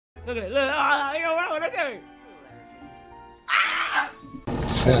Look at it. Look. Ah, you know what I do? Ah!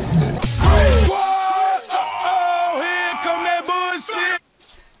 Oh, here come that bullshit.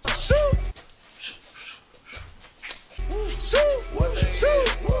 Shoot. Shoot. Shoot.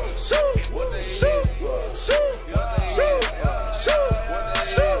 Shoot. Shoot. Shoot. Shoot.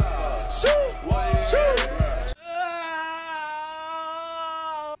 Shoot. Shoot. Shoot.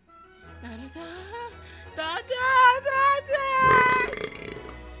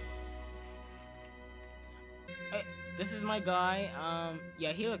 This is my guy.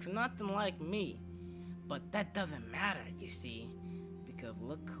 Yeah, he looks nothing like me, but that doesn't matter, you see, because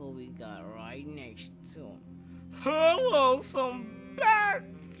look who we got right next to him. Hello, some bad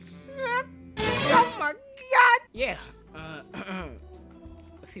shit. Oh my god! Yeah.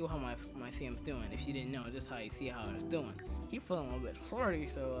 Let's see how my CM's doing. If you didn't know, just how you see how it's doing. He feeling a little bit flirty,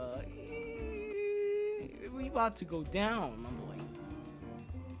 so we about to go down, my boy.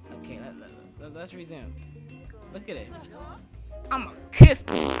 Okay, let's resume. Look at it. I'ma kiss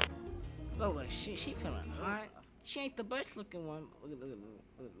her. Look, she feeling hot. She ain't the best looking one. Look at it.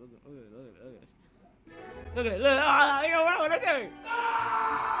 Look at it. Look. Ah, you know what I do?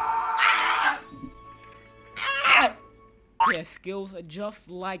 He has skills just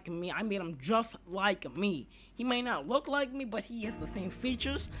like me. I made him just like me. He may not look like me, but he has the same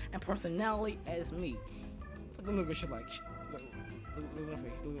features and personality as me. Look at shit like. Look at my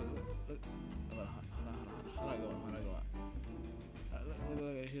face. Look. How do I go?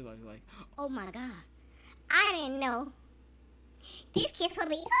 Look at shit like. Oh my god. I didn't know. These kids could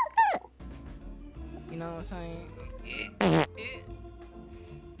be so good. You know what I'm saying? Oh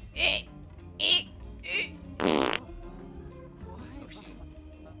shit.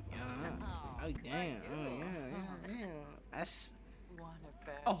 Yeah. Oh damn. Oh yeah. That's.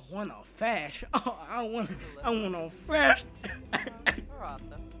 Oh, wanna fast. Oh, I wanna fast.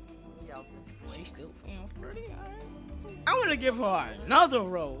 She's still feeling pretty. I wanna give her another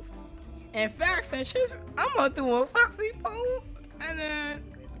rose. In fact, since I'm gonna do a sexy pose and then.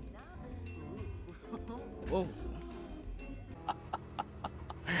 Whoa.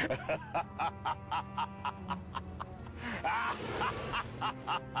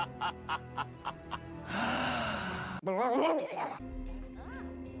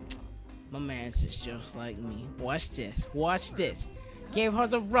 My man's is just like me. Watch this. Watch this. Gave her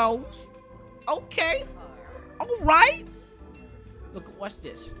the rose. Okay. Alright. Look, watch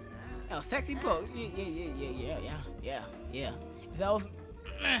this. Oh, sexy pose. Yeah. If that was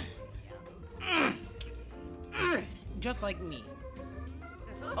just like me.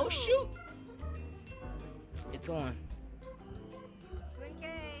 Oh shoot. It's on.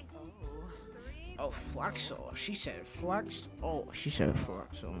 Oh, Fluxo. She said Flux. Oh, she said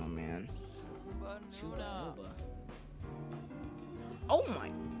Fluxo, my man. Shoot up. Oh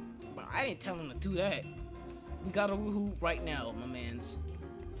my. But I didn't tell him to do that. We got a woohoo right now, my mans.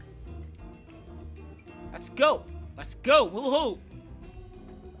 Let's go. Let's go. Woohoo.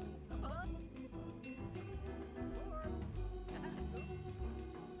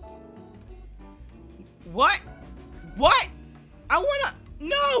 What? What? I wanna.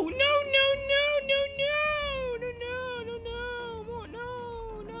 No.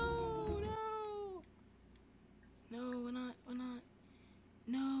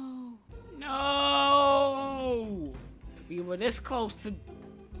 No. We were this close to.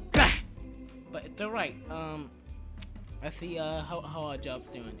 But it's alright. Let's see how our job's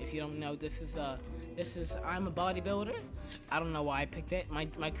doing. If you don't know, this is I'm a bodybuilder. I don't know why I picked it.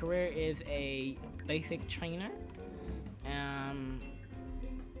 My career is a basic trainer. I'm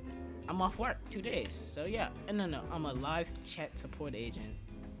off work 2 days. So yeah. No. I'm a live chat support agent.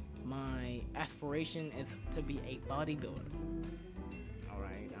 My aspiration is to be a bodybuilder.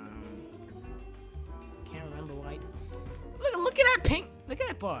 Alright, can't remember why. Look at that pink. Look at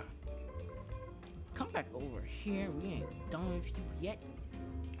that bar. Come back over here. We ain't done with you yet.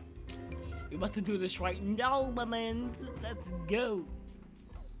 We're about to do this right now, my man. Let's go.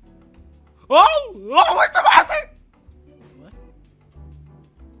 Oh, what's the matter? What?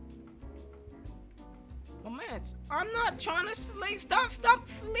 My man, I'm not trying to sleep. Stop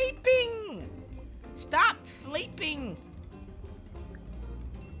sleeping. Stop sleeping.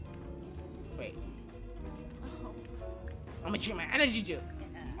 Wait. I'm gonna treat my energy juice.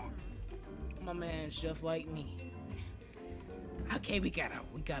 My man's just like me. Okay, we gotta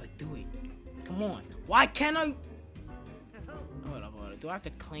do it. Come on. Why can't I? Hold up. Do I have to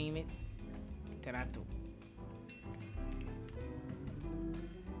claim it? Then I have to.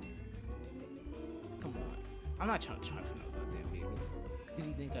 Come on. I'm not trying to charge for no goddamn baby. Who do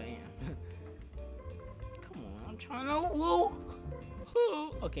you think I am? Come on. I'm trying to woo.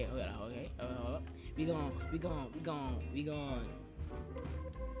 Okay, hold on, okay. Hold up. We gon'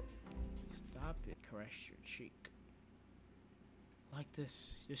 stop it. Caress your cheek. Like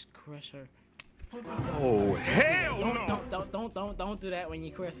this. Just caress her. Oh, hell no! Don't do that when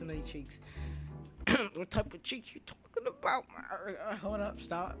you're caressing their cheeks. What type of cheeks you talking about? Hold up,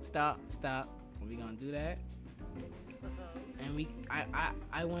 stop. We gonna do that. And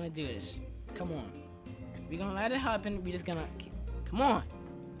I wanna do this. Come on. We gonna let it happen. We just gonna, come on.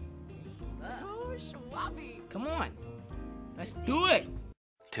 Come on. Let's do it.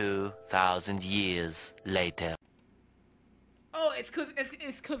 2,000 years later. Oh, it's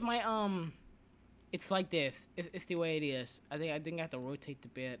cause my it's like this. It's the way it is. I think I have to rotate the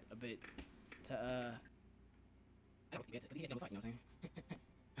bed a bit to I don't see it. You know what I'm saying?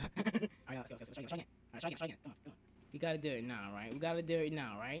 Alright, let's try again. Come on. You gotta do it now, right? We gotta do it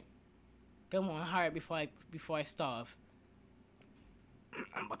now, right? Come on, hurry before I starve.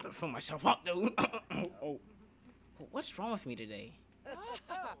 I'm about to fill myself up, dude. Oh. What's wrong with me today?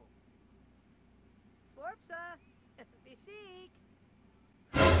 Swarpsa, Bisik.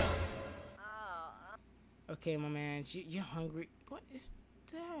 Okay, my man, you're hungry. What is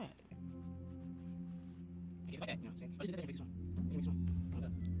that? Okay, like that, you know what I'm saying? Oh, just make this one. Just make this one.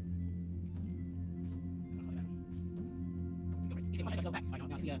 Go right. Go back. I don't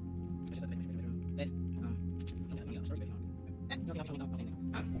know if you switch this up a bit. Then, let me go. Sorry, you know, see how I'm saying?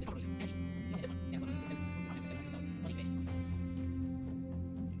 It's probably Angie. You know this one. Yeah, so it's only bit.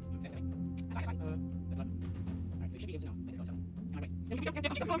 That's one. Alright, so you should be able to know. Like this also. Alright.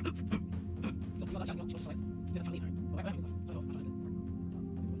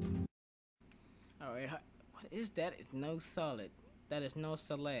 Alright, what is that? It's no salad. That is no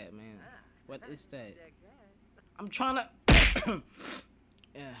salad, man. What is that? I'm trying to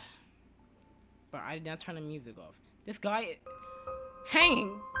but I did not turn the music off. This guy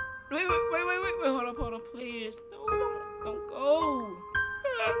hanging. Wait, hold up, please. No, don't go.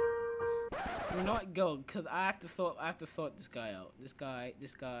 You know what? Go, cause I have to sort this guy out. This guy.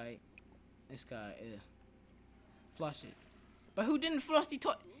 Flush it. But who didn't flush the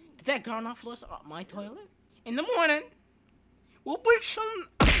toilet? Did that girl not flush my toilet? In the morning, we'll bring some.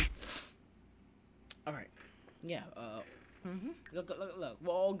 All right. Yeah. Look.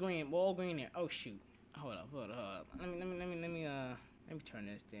 We're all green there. Oh shoot. Hold up. Let me turn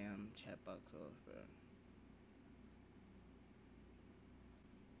this damn chat box off, bro.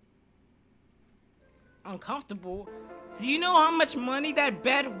 Uncomfortable? Do you know how much money that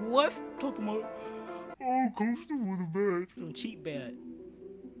bed was? Talking about uncomfortable the bed. Some cheap bed.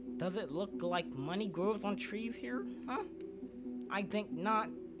 Does it look like money grows on trees here? Huh? I think not.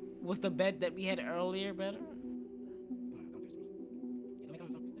 Was the bed that we had earlier better?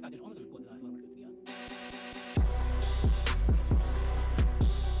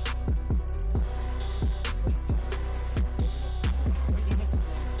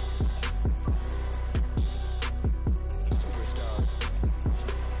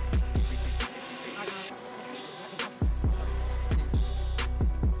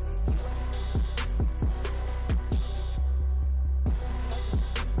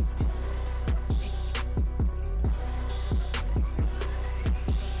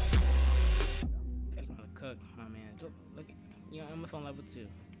 Look at you're almost on level 2.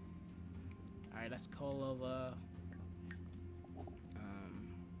 Alright, let's call over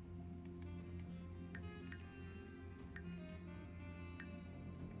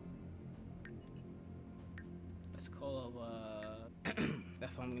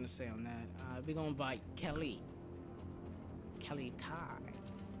that's all I'm gonna say on that. We're gonna invite Kelly Ty.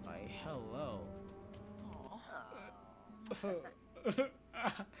 Like, hello.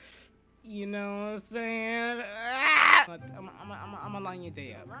 You know what I'm saying? I'm gonna line your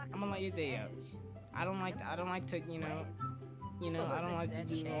day up. I don't like to, you know, I don't like to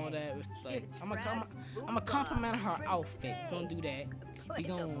do all that. Like, I'm gonna compliment her outfit. Don't do that. We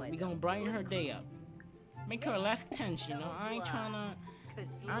gonna brighten her day up. Make her less tense, you know. I ain't trying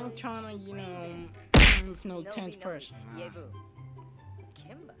to, you know, with no tense person.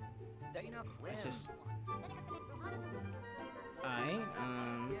 That's just.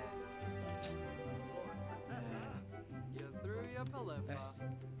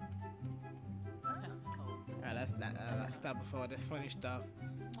 Alright, let's stop before this funny stuff.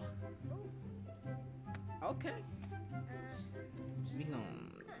 Okay. We gonna.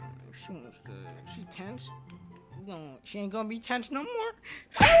 She tense. She ain't gonna be tense no more.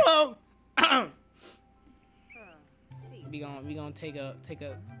 Hello. we gonna take a.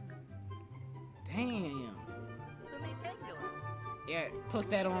 Damn. Yeah, post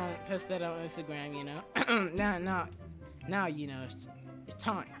that on Instagram, you know. now, you know, It's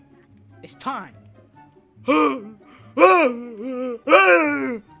time. It's time. Stevie?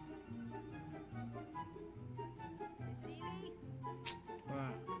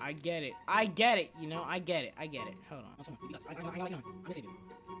 Bruh, I get it. I get it. You know, I get it. I get it. Hold on.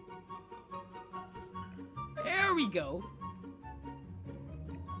 There we go.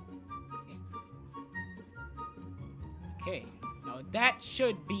 Okay. Now that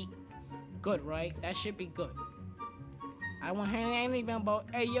should be good, right? That should be good. I want to hear anything about,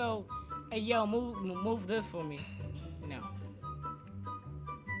 hey yo, move this for me. No.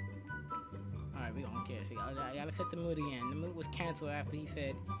 Alright, we don't care. See, I gotta set the mood again. The mood was canceled after he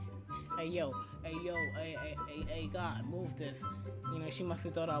said, hey God, move this. You know, she must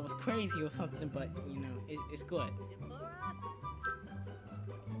have thought I was crazy or something, but you know, it's good. Laura?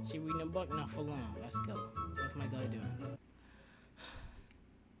 She reading a book, not for long. Let's go. What's my guy doing?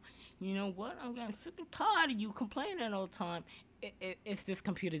 You know what? I'm getting freaking tired of you complaining all the time. It's this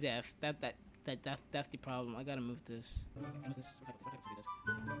computer desk. That's the problem. I gotta move this. Move this.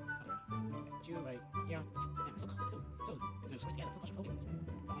 You right? Yeah. So you know, stick together. So much you're right.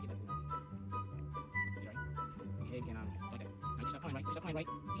 Okay, again, like that. No, you stop playing right. You stop playing right.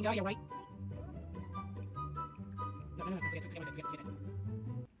 You can get out of here, right? No, forget it.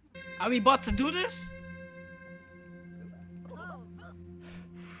 Are we about to do this?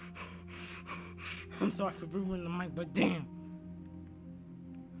 I'm sorry for ruining the mic, but damn.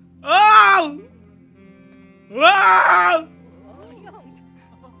 Oh! Whoa!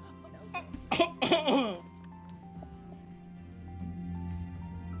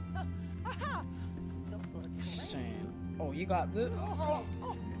 Sam. Oh, you got this? Oh,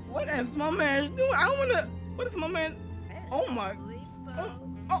 what is my man doing? I wanna. What is my man? Oh my.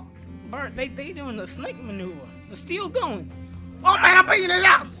 Oh, Bert, they doing the snake maneuver. The steel going. Oh man, I'm beating it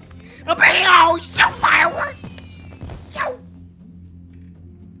up. I'm beating it out. Show fireworks. Show.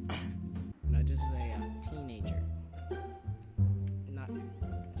 Not just a teenager. Not.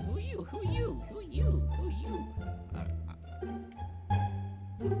 Who are you? Who are you? Who are you? Who are you?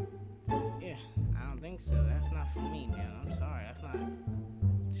 Yeah, I don't think so. That's not for me, man. I'm sorry. That's not.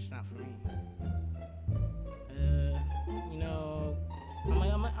 It's not for me. You know, I'm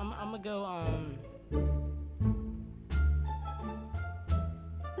gonna go.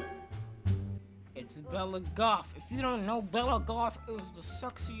 It's Bella Goth. If you don't know, Bella Goth is the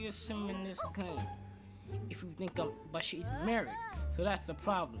sexiest sim in this game. If you think but she's married, so that's the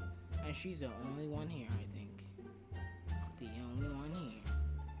problem. And she's the only one here, I think. The only one here.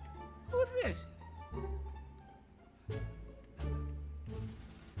 Who's this?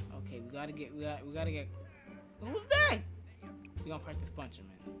 Okay, we gotta get. Who's that? We gonna practice punching,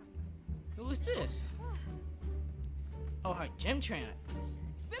 man. Who is this? Oh, her gym trainer.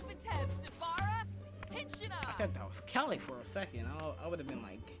 I thought that was Kelly for a second. I would have been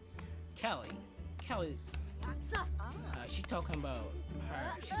like, Kelly. She's talking about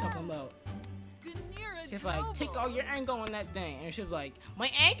her. She's talking about. She's like, take all your anger on that thing, and she's like, my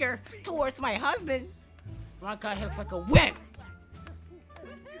anger towards my husband. My guy looks like a whip.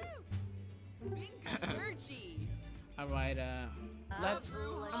 All right, let's.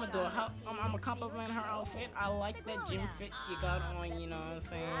 I'm gonna compliment her outfit. I like that gym fit you got on. You know what I'm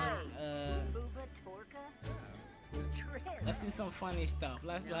saying? Let's do some funny stuff.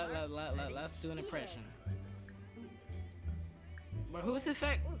 Let's do an impression. Bro, who's this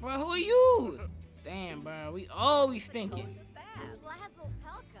fact? Bro, who are you? Damn, bro, we always thinking.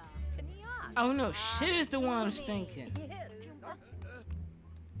 Oh no, shit is the one who's thinking.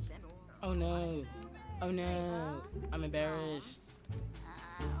 Oh no. Oh no. I'm embarrassed.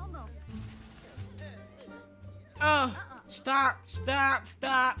 Oh, stop.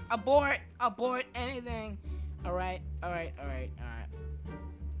 Abort anything. Alright. Okay.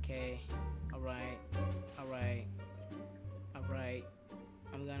 Alright.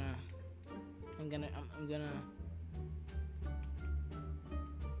 I'm gonna.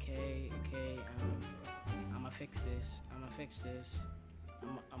 Okay. I'ma fix this. I'ma fix this.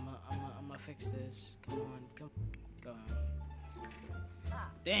 Come on. Go on.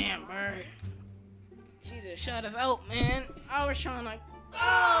 Damn, bro. She just shut us out, man. I was trying to.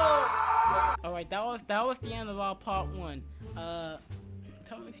 Oh! Alright, that was the end of our part 1.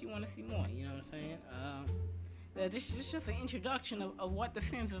 Tell me if you want to see more, you know what I'm saying? This is just an introduction of what The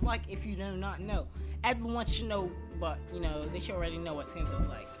Sims is like if you do not know. Everyone should know, but, you know, they should already know what Sims is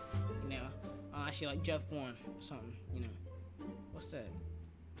like. You know, actually like Just Born or something, you know. What's that?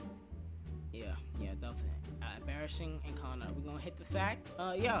 Yeah, that's embarrassing encounter. We're gonna hit the sack.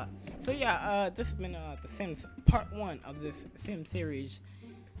 Yeah. So yeah, this has been The Sims part 1 of this Sim series.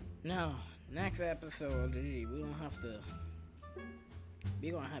 Now, next episode, we don't have to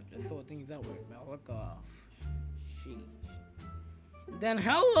We're gonna have to sort things out with Bella. Look off. She. Then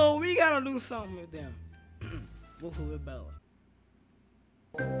hello, we gotta do something with them. Woohoo with Bella.